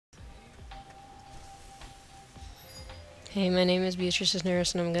Hey, my name is Beatrice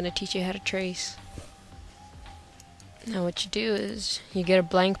Cisneros and I'm going to teach you how to trace. Now what you do is you get a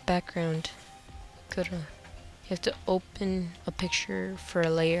blank background. You have to open a picture for a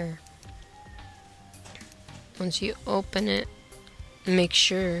layer. Once you open it, make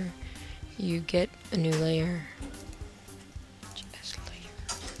sure you get a new layer.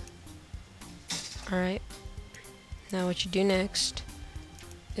 Alright, now what you do next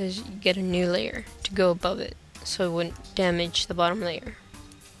is you get a new layer to go above it so it wouldn't damage the bottom layer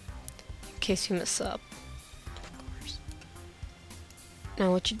in case you mess up, of course.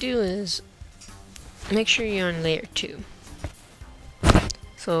 Now what you do is make sure you're on layer 2.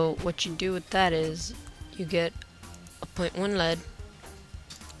 So what you do with that is you get a 0.1 lead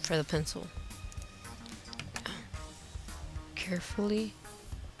for the pencil. Carefully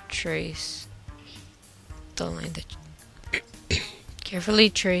trace the line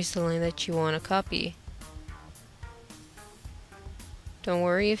that you want to copy. Don't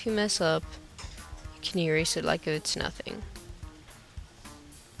worry if you mess up. You can erase it like it's nothing.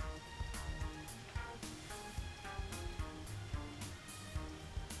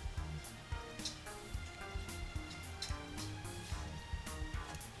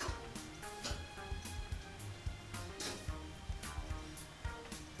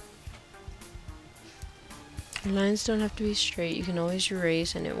 Your lines don't have to be straight. You can always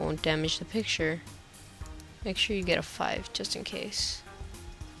erase and it won't damage the picture. Make sure you get a 5 just in case.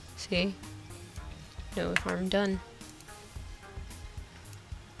 See? No harm done.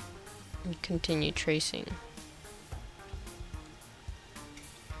 And continue tracing.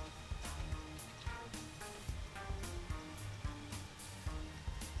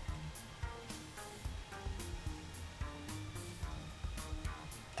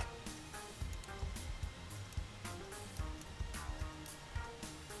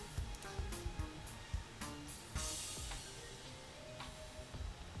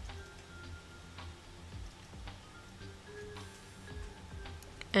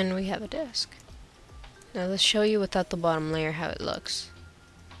 And we have a desk. Now let's show you without the bottom layer how it looks.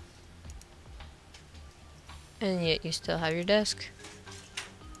 And yet you still have your desk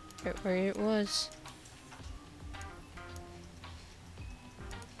right where it was.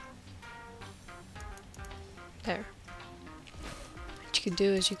 There. What you can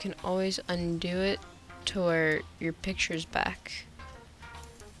do is you can always undo it to where your picture's back.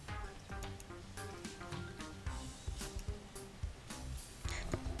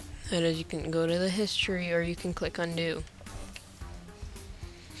 That is, you can go to the history or you can click undo.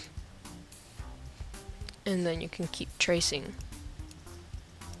 And then you can keep tracing.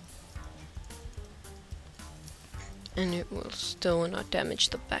 And it will still not damage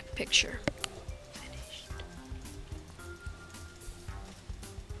the back picture. Finished.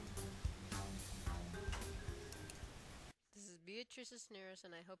 This is Beatrice Cisneros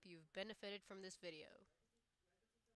and I hope you've benefited from this video.